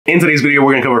In today's video,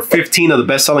 we're going to cover 15 of the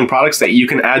best-selling products that you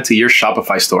can add to your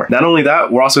Shopify store. Not only that,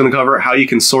 we're also going to cover how you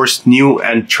can source new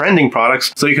and trending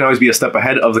products so you can always be a step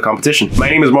ahead of the competition. My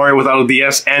name is Mario with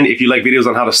AutoDS, and if you like videos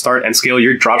on how to start and scale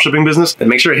your dropshipping business, then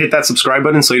make sure to hit that subscribe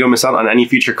button so you don't miss out on any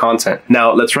future content.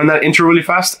 Now, let's run that intro really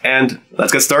fast and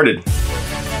let's get started.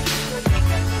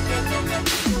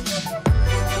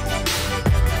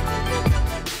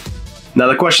 Now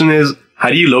the question is, how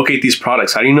do you locate these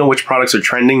products? How do you know which products are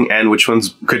trending and which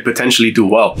ones could potentially do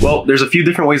well? Well, there's a few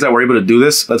different ways that we're able to do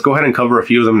this. Let's go ahead and cover a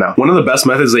few of them now. One of the best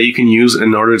methods that you can use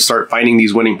in order to start finding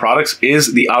these winning products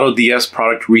is the AutoDS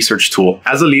product research tool.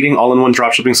 As a leading all-in-one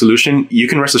dropshipping solution, you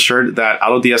can rest assured that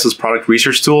AutoDS's product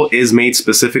research tool is made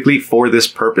specifically for this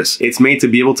purpose. It's made to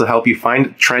be able to help you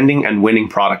find trending and winning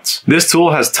products. This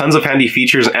tool has tons of handy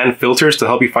features and filters to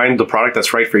help you find the product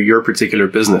that's right for your particular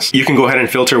business. You can go ahead and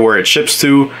filter where it ships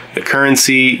to, the currency,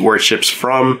 where it ships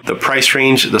from, the price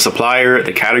range, the supplier,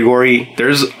 the category.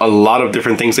 There's a lot of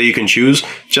different things that you can choose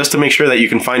just to make sure that you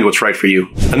can find what's right for you.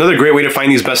 Another great way to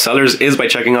find these best sellers is by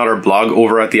checking out our blog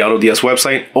over at the AutoDS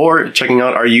website or checking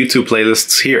out our YouTube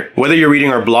playlists here. Whether you're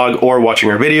reading our blog or watching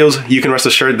our videos, you can rest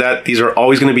assured that these are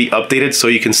always going to be updated so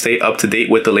you can stay up to date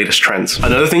with the latest trends.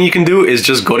 Another thing you can do is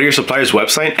just go to your supplier's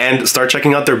website and start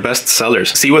checking out their best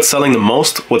sellers. See what's selling the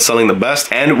most, what's selling the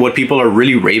best, and what people are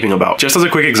really raving about. Just as a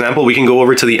quick example, we can go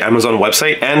over to the Amazon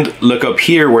website and look up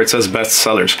here where it says best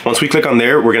sellers. Once we click on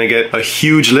there, we're going to get a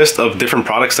huge list of different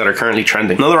products that are currently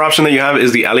trending. Another option that you have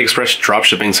is the AliExpress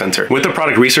Dropshipping Center. With the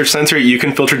Product Research Center, you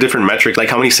can filter different metrics like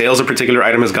how many sales a particular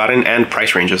item has gotten and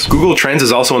price ranges. Google Trends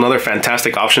is also another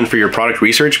fantastic option for your product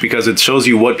research because it shows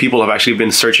you what people have actually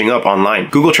been searching up online.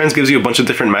 Google Trends gives you a bunch of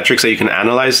different metrics that you can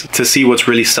analyze to see what's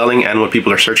really selling and what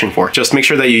people are searching for. Just make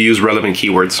sure that you use relevant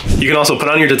keywords. You can also put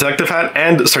on your detective hat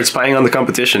and start spying on the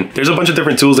competition. There's a bunch of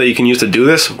different tools that you can use to do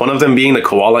this, one of them being the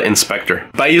Koala Inspector.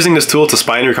 By using this tool to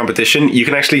spy on your competition, you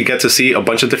can actually get to see a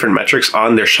bunch of different metrics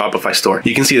on their Shopify store.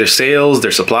 You can see their sales,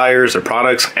 their suppliers, their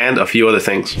products, and a few other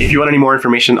things. If you want any more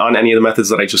information on any of the methods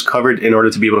that I just covered in order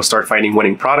to be able to start finding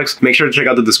winning products, make sure to check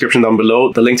out the description down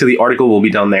below. The link to the article will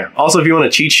be down there. Also, if you want a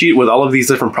cheat sheet with all of these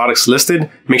different products listed,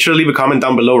 make sure to leave a comment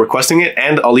down below requesting it,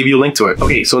 and I'll leave you a link to it.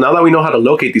 Okay, so now that we know how to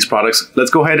locate these products,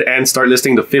 let's go ahead and start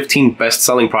listing the 15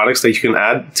 best-selling products that you can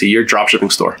add to your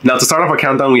dropshipping store. Now, to start off our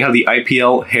countdown, we have the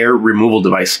IPL hair removal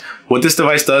device. What this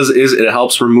device does is it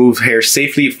helps remove hair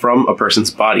safely from a person's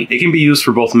body. It can be used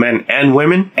for both men and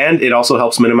women, and it also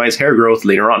helps minimize hair growth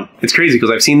later on. It's crazy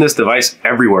because I've seen this device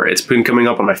everywhere. It's been coming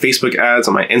up on my Facebook ads,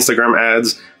 on my Instagram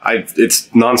ads. It's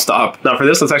nonstop. Now for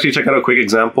this, let's actually check out a quick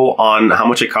example on how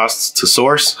much it costs to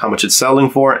source, how much it's selling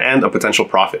for, and a potential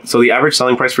profit. So the average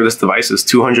selling price for this device is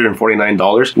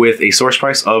 $249 with a source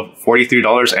price of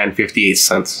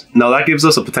 $43.58. Now that gives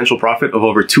us a potential profit of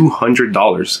over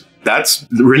 $200. That's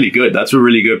really good. That's a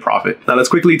really good profit. Now let's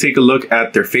quickly take a look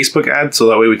at their Facebook ad so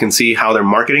that way we can see how they're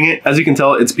marketing it. As you can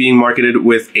tell, it's being marketed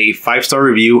with a 5-star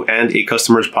review and a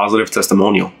customer's positive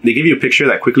testimonial. They give you a picture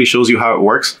that quickly shows you how it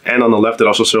works, and on the left it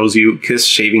also shows you kiss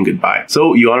shaving goodbye.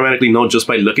 So you automatically know just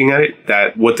by looking at it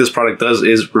that what this product does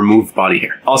is remove body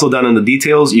hair. Also down in the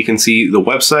details, you can see the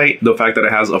website, the fact that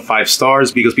it has a 5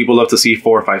 stars because people love to see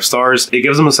 4 or 5 stars. It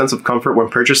gives them a sense of comfort when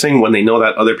purchasing when they know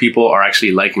that other people are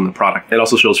actually liking the product. It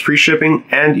also shows free shipping,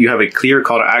 and you have a clear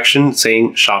call to action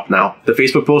saying shop now. The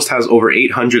Facebook post has over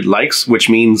 800 likes, which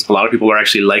means a lot of people are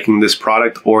actually liking this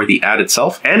product or the ad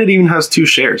itself, and it even has 2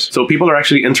 shares. So people are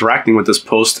actually interacting with this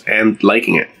post and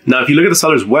liking it. Now, if you look at the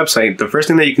seller's website, the first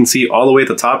thing that you can see all the way at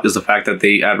the top is the fact that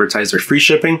they advertise their free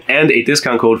shipping and a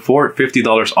discount code for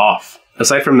 $50 off.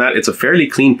 Aside from that, it's a fairly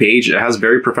clean page. It has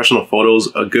very professional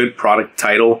photos, a good product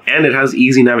title, and it has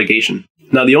easy navigation.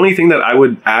 Now, the only thing that I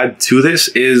would add to this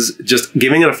is just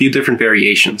giving it a few different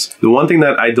variations. The one thing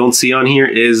that I don't see on here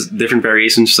is different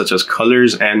variations such as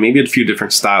colors and maybe a few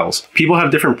different styles. People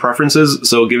have different preferences,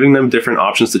 so giving them different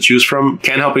options to choose from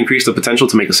can help increase the potential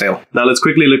to make a sale. Now, let's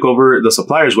quickly look over the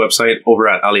supplier's website over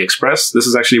at AliExpress. This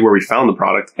is actually where we found the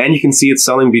product, and you can see it's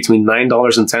selling between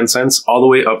 $9.10 all the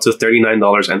way up to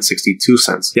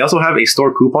 $39.62. They also have a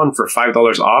store coupon for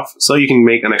 $5 off, so you can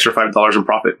make an extra $5 in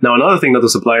profit. Now, another thing that the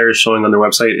supplier is showing on their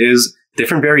website is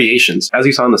different variations. As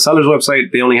you saw on the seller's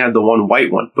website, they only had the one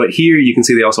white one, but here you can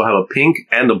see they also have a pink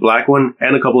and a black one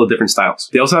and a couple of different styles.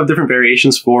 They also have different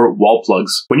variations for wall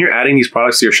plugs. When you're adding these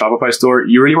products to your Shopify store,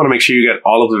 you really want to make sure you get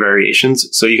all of the variations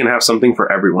so you can have something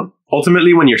for everyone.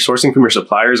 Ultimately, when you're sourcing from your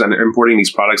suppliers and importing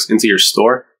these products into your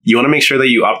store, You want to make sure that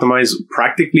you optimize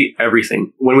practically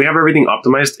everything. When we have everything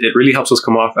optimized, it really helps us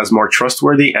come off as more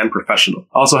trustworthy and professional.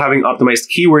 Also, having optimized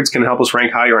keywords can help us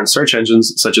rank higher on search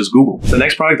engines such as Google. The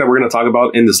next product that we're going to talk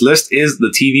about in this list is the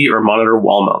TV or monitor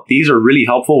wall mount. These are really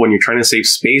helpful when you're trying to save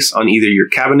space on either your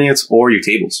cabinets or your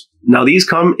tables. Now, these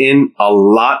come in a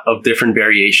lot of different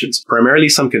variations. Primarily,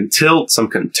 some can tilt, some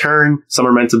can turn, some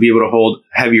are meant to be able to hold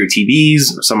heavier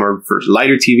TVs, some are for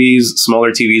lighter TVs,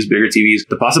 smaller TVs, bigger TVs.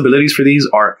 The possibilities for these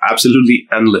are absolutely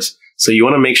endless. So you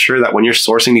want to make sure that when you're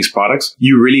sourcing these products,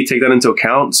 you really take that into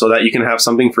account so that you can have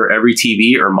something for every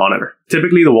TV or monitor.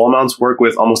 Typically, the wall mounts work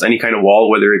with almost any kind of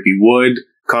wall, whether it be wood,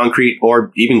 concrete,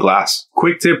 or even glass.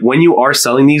 Quick tip, when you are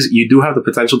selling these, you do have the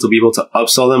potential to be able to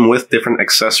upsell them with different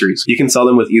accessories. You can sell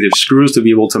them with either screws to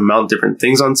be able to mount different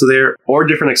things onto there, or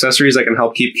different accessories that can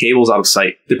help keep cables out of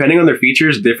sight. Depending on their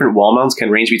features, different wall mounts can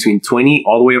range between $20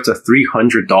 all the way up to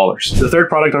 $300. The third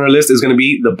product on our list is going to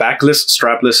be the backless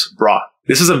strapless bra.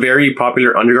 This is a very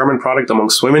popular undergarment product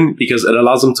amongst women because it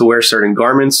allows them to wear certain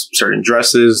garments, certain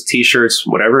dresses, t-shirts,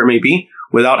 whatever it may be,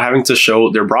 without having to show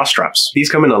their bra straps. These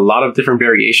come in a lot of different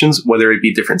variations, whether it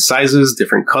be different sizes,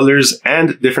 different colors,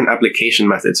 and different application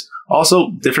methods.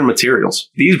 Also, different materials.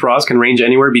 These bras can range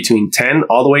anywhere between $10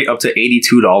 all the way up to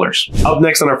 $82. Up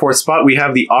next on our fourth spot, we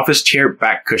have the office chair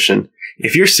back cushion.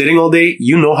 If you're sitting all day,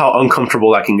 you know how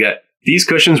uncomfortable that can get. These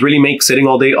cushions really make sitting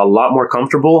all day a lot more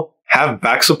comfortable, have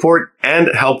back support, and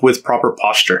help with proper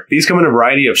posture. These come in a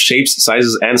variety of shapes,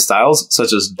 sizes, and styles,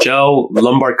 such as gel,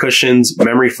 lumbar cushions,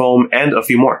 memory foam, and a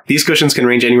few more. These cushions can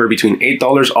range anywhere between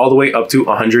 $8 all the way up to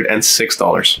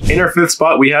 $106. In our fifth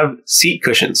spot, we have seat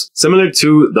cushions. Similar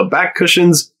to the back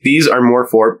cushions, these are more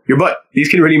for your butt. These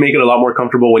can really make it a lot more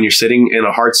comfortable when you're sitting in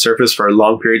a hard surface for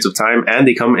long periods of time, and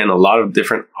they come in a lot of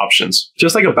different options.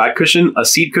 Just like a back cushion, a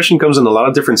seat cushion comes in a lot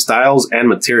of different styles and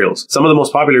materials, some of the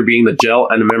most popular being the gel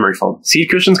and the memory foam. Seat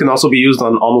cushions can also be used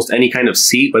on almost any kind of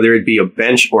seat, whether it be a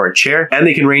bench or a chair, and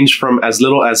they can range from as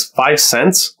little as 5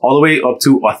 cents all the way up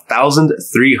to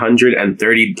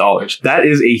 $1,330. That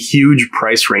is a huge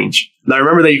price range. Now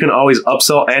remember that you can always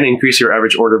upsell and increase your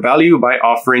average order value by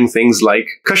offering things like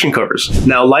cushion covers.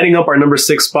 Now lighting up our number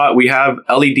 6 spot, we have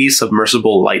LED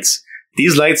submersible lights.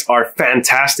 These lights are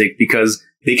fantastic because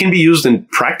they can be used in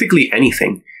practically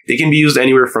anything. They can be used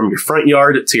anywhere from your front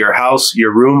yard to your house,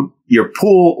 your room, your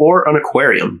pool, or an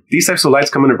aquarium. These types of lights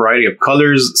come in a variety of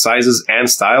colors, sizes, and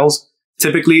styles.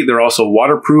 Typically, they're also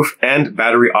waterproof and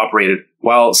battery operated,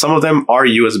 while some of them are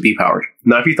USB powered.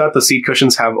 Now, if you thought the seat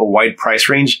cushions have a wide price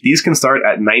range, these can start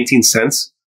at 19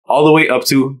 cents all the way up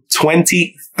to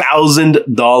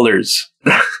 $20,000.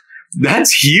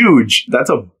 That's huge. That's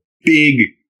a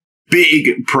big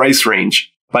price range.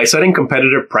 By setting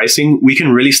competitive pricing, we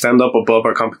can really stand up above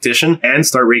our competition and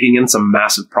start raking in some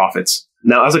massive profits.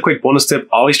 Now, as a quick bonus tip,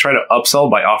 always try to upsell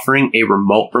by offering a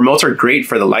remote. Remotes are great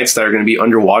for the lights that are going to be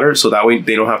underwater, so that way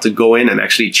they don't have to go in and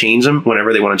actually change them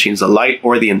whenever they want to change the light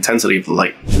or the intensity of the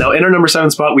light. Now, in our number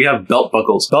 7 spot, we have belt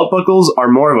buckles. Belt buckles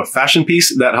are more of a fashion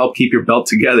piece that help keep your belt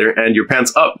together and your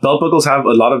pants up. Belt buckles have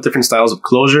a lot of different styles of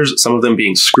closures, some of them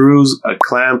being screws, a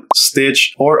clamp,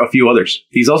 stitch, or a few others.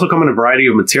 These also come in a variety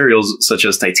of materials such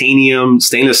as titanium,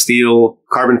 stainless steel,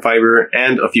 carbon fiber,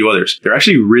 and a few others. They're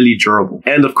actually really durable.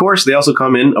 And of course, they also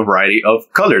come in a variety of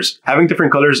colors. Having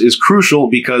different colors is crucial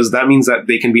because that means that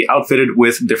they can be outfitted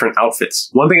with different outfits.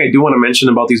 One thing I do want to mention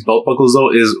about these belt buckles though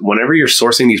is whenever you're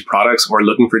sourcing these products or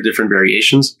looking for different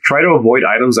variations, try to avoid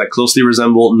items that closely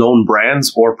resemble known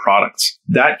brands or products.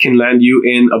 That can land you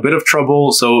in a bit of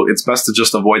trouble, so it's best to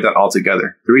just avoid that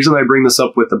altogether. The reason I bring this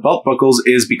up with the belt buckles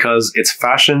is because it's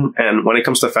fashion, and when it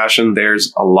comes to fashion,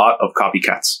 there's a lot of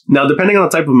copycats. Now, depending on the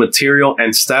type of material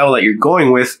and style that you're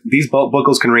going with, these belt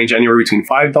buckles can range anywhere between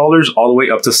 $5 all the way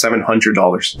up to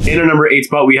 $700. In our number 8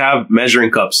 spot, we have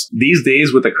measuring cups. These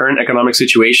days, with the current economic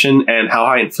situation and how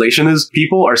high inflation is,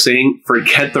 people are saying,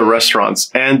 forget the restaurants,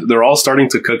 and they're all starting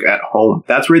to cook at home.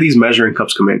 That's where these measuring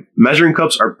cups come in. Measuring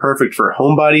cups are perfect for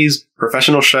homebodies,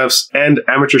 professional chefs, and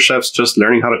amateur chefs just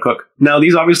learning how to cook. Now,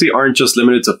 these obviously aren't just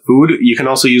limited to food. You can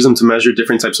also use them to measure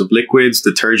different types of liquids,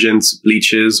 detergents,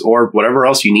 bleaches, or whatever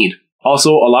else you need.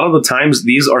 Also, a lot of the times,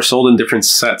 these are sold in different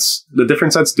sets. The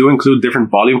different sets do include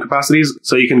different volume capacities,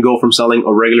 so you can go from selling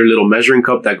a regular little measuring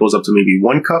cup that goes up to maybe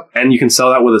 1 cup, and you can sell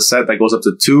that with a set that goes up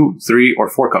to 2, 3, or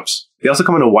 4 cups. They also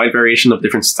come in a wide variation of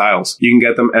different styles. You can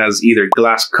get them as either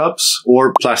glass cups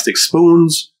or plastic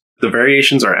spoons. The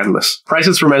variations are endless.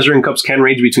 Prices for measuring cups can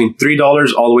range between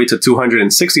 $3 all the way to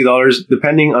 $260,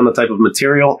 depending on the type of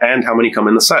material and how many come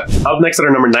in the set. Up next at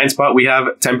our number 9 spot, we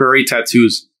have temporary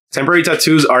tattoos. Temporary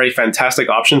tattoos are a fantastic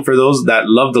option for those that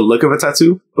love the look of a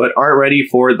tattoo, but aren't ready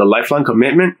for the lifelong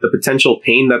commitment, the potential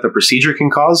pain that the procedure can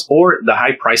cause, or the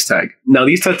high price tag. Now,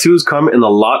 these tattoos come in a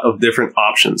lot of different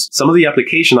options. Some of the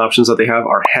application options that they have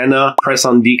are henna,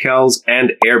 press-on decals,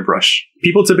 and airbrush.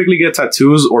 People typically get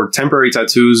tattoos or temporary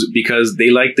tattoos because they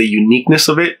like the uniqueness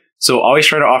of it. So always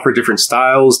try to offer different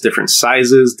styles, different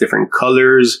sizes, different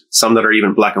colors, some that are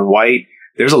even black and white.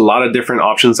 There's a lot of different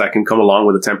options that can come along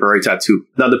with a temporary tattoo.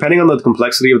 Now, depending on the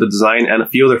complexity of the design and a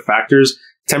few other factors,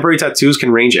 temporary tattoos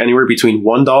can range anywhere between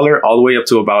 $1 all the way up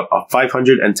to about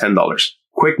 $510.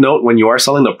 Quick note, when you are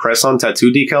selling the press-on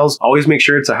tattoo decals, always make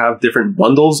sure to have different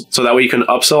bundles so that way you can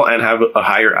upsell and have a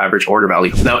higher average order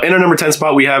value. Now, in our number 10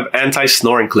 spot, we have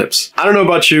anti-snoring clips. I don't know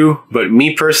about you, but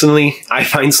me personally, I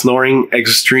find snoring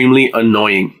extremely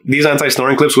annoying. These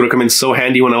anti-snoring clips would have come in so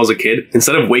handy when I was a kid.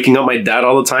 Instead of waking up my dad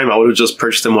all the time, I would have just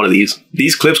purchased him one of these.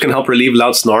 These clips can help relieve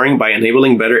loud snoring by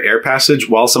enabling better air passage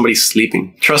while somebody's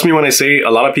sleeping. Trust me when I say a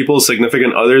lot of people's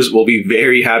significant others will be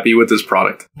very happy with this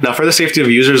product. Now, for the safety of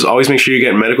users, always make sure you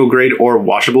get medical grade or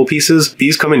washable pieces.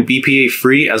 These come in BPA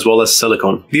free as well as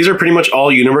silicone. These are pretty much all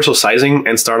universal sizing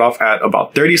and start off at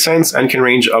about 30 cents and can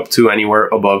range up to anywhere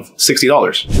above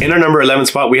 $60. In our number 11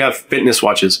 spot, we have fitness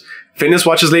watches. Fitness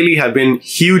watches lately have been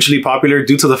hugely popular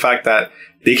due to the fact that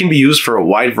they can be used for a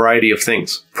wide variety of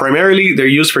things. Primarily, they're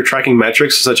used for tracking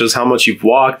metrics such as how much you've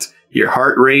walked, your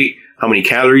heart rate, how many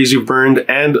calories you've burned,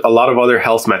 and a lot of other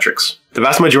health metrics. The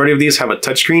vast majority of these have a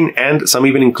touchscreen and some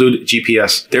even include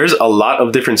GPS. There's a lot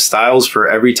of different styles for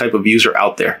every type of user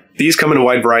out there. These come in a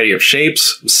wide variety of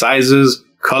shapes, sizes,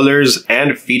 colors,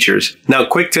 and features. Now,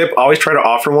 quick tip, always try to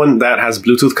offer one that has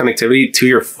Bluetooth connectivity to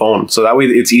your phone, so that way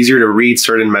it's easier to read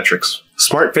certain metrics.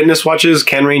 Smart fitness watches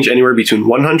can range anywhere between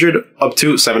 $100 up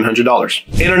to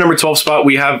 $700. In our number 12 spot,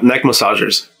 we have neck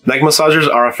massagers. Neck massagers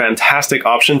are a fantastic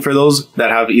option for those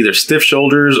that have either stiff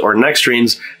shoulders or neck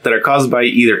strains that are caused by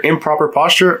either improper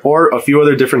posture or a few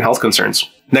other different health concerns.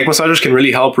 Neck massagers can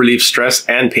really help relieve stress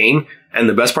and pain, and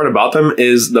the best part about them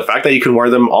is the fact that you can wear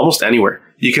them almost anywhere.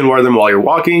 You can wear them while you're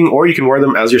walking, or you can wear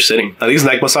them as you're sitting. Now, these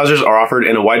neck massagers are offered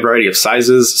in a wide variety of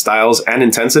sizes, styles, and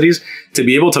intensities to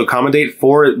be able to accommodate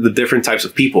for the different types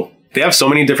of people. They have so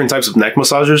many different types of neck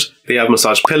massagers. They have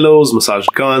massage pillows, massage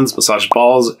guns, massage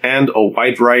balls, and a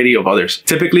wide variety of others.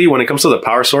 Typically, when it comes to the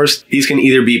power source, these can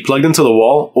either be plugged into the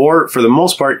wall, or for the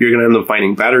most part, you're going to end up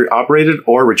finding battery operated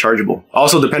or rechargeable.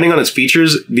 Also, depending on its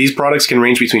features, these products can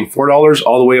range between $4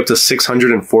 all the way up to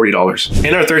 $640.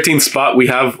 In our 13th spot, we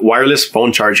have wireless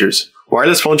phone chargers.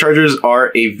 Wireless phone chargers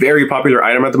are a very popular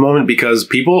item at the moment because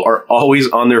people are always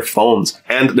on their phones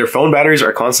and their phone batteries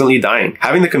are constantly dying.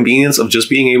 Having the convenience of just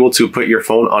being able to put your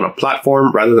phone on a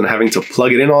platform rather than having to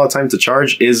plug it in all the time to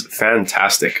charge is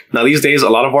fantastic. Now, these days, a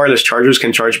lot of wireless chargers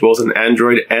can charge both an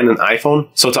Android and an iPhone.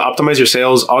 So to optimize your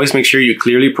sales, always make sure you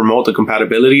clearly promote the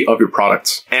compatibility of your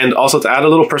products. And also to add a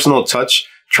little personal touch,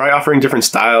 try offering different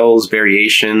styles,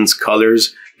 variations,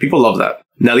 colors. People love that.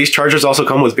 Now, these chargers also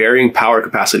come with varying power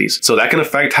capacities, so that can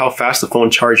affect how fast the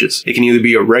phone charges. It can either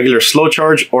be a regular slow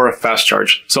charge or a fast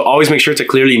charge. So always make sure to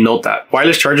clearly note that.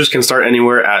 Wireless chargers can start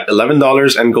anywhere at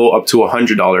 $11 and go up to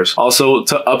 $100. Also,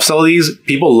 to upsell these,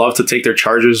 people love to take their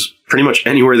chargers pretty much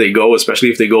anywhere they go, especially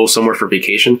if they go somewhere for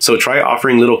vacation. So try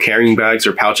offering little carrying bags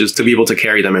or pouches to be able to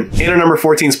carry them in. In our number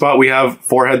 14 spot, we have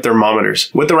forehead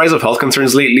thermometers. With the rise of health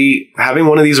concerns lately, having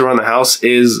one of these around the house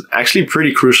is actually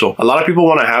pretty crucial. A lot of people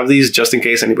want to have these just in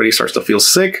case anybody starts to feel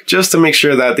sick, just to make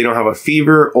sure that they don't have a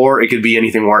fever or it could be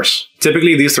anything worse.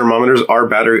 Typically, these thermometers are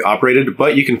battery operated,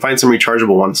 but you can find some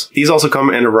rechargeable ones. These also come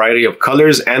in a variety of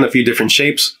colors and a few different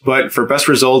shapes, but for best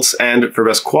results and for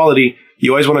best quality,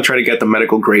 you always want to try to get the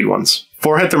medical grade ones.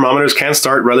 Forehead thermometers can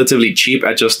start relatively cheap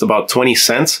at just about 20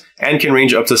 cents and can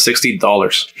range up to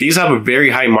 $60. These have a very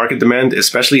high market demand,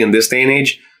 especially in this day and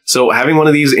age. So having one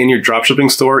of these in your dropshipping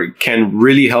store can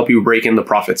really help you break in the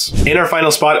profits. In our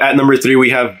final spot at number 3, we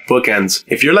have bookends.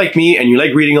 If you're like me and you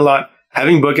like reading a lot,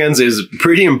 having bookends is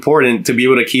pretty important to be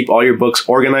able to keep all your books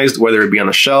organized, whether it be on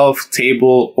a shelf,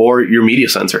 table, or your media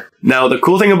center. Now, the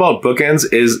cool thing about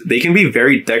bookends is they can be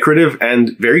very decorative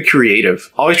and very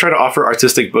creative. Always try to offer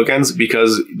artistic bookends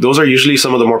because those are usually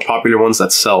some of the more popular ones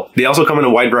that sell. They also come in a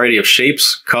wide variety of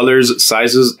shapes, colors,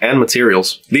 sizes, and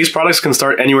materials. These products can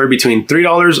start anywhere between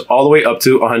 $3 all the way up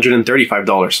to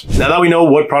 $135. Now that we know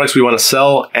what products we want to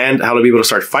sell and how to be able to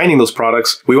start finding those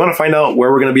products, we want to find out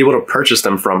where we're going to be able to purchase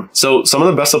them from. So some of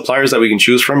the best suppliers that we can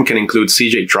choose from can include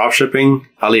CJ Dropshipping,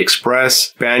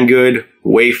 AliExpress, Banggood,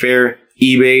 Wayfair,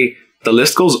 eBay, the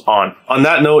list goes on. On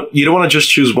that note, you don't want to just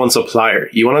choose one supplier.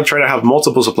 You want to try to have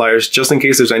multiple suppliers just in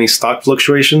case there's any stock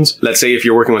fluctuations. Let's say if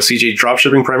you're working with CJ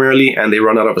Dropshipping primarily and they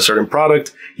run out of a certain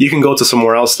product, you can go to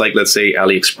somewhere else like let's say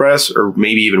AliExpress or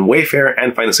maybe even Wayfair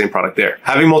and find the same product there.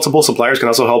 Having multiple suppliers can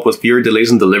also help with fewer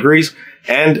delays in deliveries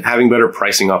and having better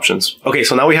pricing options. Okay,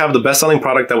 so now we have the best-selling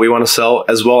product that we want to sell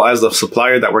as well as the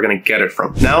supplier that we're going to get it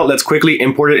from. Now let's quickly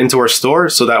import it into our store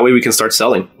so that way we can start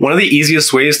selling. One of the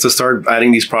easiest ways to start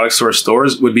adding these products to our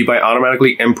stores would be by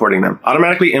automatically importing them.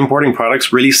 Automatically importing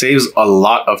products really saves a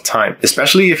lot of time,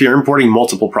 especially if you're importing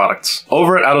multiple products.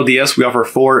 Over at AutoDS, we offer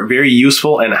 4 very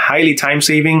useful and highly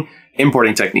time-saving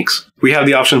importing techniques. We have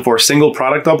the option for single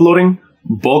product uploading,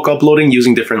 bulk uploading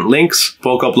using different links,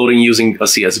 bulk uploading using a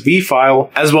CSV file,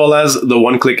 as well as the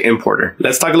one-click importer.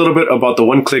 Let's talk a little bit about the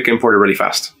one-click importer really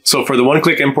fast. So for the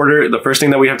one-click importer, the first thing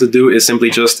that we have to do is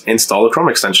simply just install a Chrome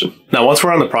extension. Now, once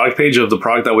we're on the product page of the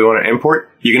product that we want to import,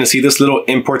 you're going to see this little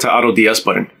import to AutoDS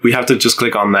button. We have to just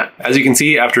click on that. As you can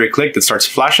see, after it clicked, it starts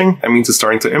flashing. That means it's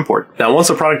starting to import. Now, once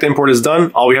the product import is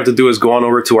done, all we have to do is go on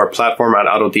over to our platform at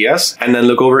AutoDS and then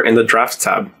look over in the draft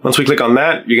tab. Once we click on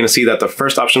that, you're going to see that the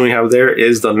first option we have there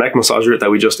is the neck massager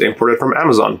that we just imported from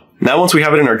Amazon. Now, once we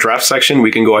have it in our draft section,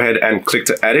 we can go ahead and click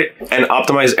to edit and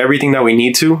optimize everything that we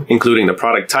need to, including the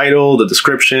product title, the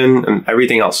description, and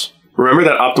everything else. Remember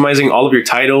that optimizing all of your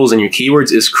titles and your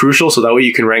keywords is crucial so that way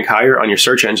you can rank higher on your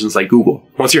search engines like Google.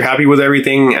 Once you're happy with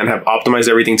everything and have optimized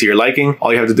everything to your liking,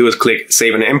 all you have to do is click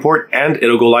Save and Import and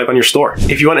it'll go live on your store.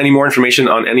 If you want any more information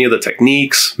on any of the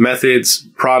techniques, methods,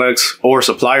 products, or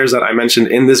suppliers that I mentioned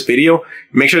in this video,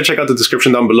 make sure to check out the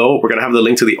description down below. We're going to have the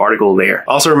link to the article there.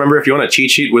 Also remember, if you want a cheat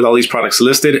sheet with all these products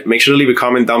listed, make sure to leave a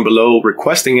comment down below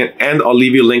requesting it and I'll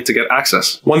leave you a link to get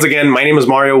access. Once again, my name is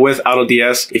Mario with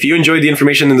AutoDS. If you enjoyed the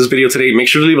information in this video today, make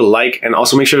sure to leave a like and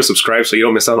also make sure to subscribe so you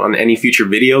don't miss out on any future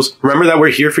videos. Remember that we're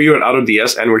here for you at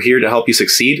AutoDS and we're here to help you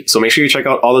succeed. So make sure you check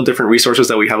out all the different resources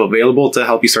that we have available to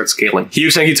help you start scaling.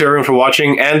 Huge thank you to everyone for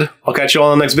watching and I'll catch you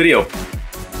all in the next video.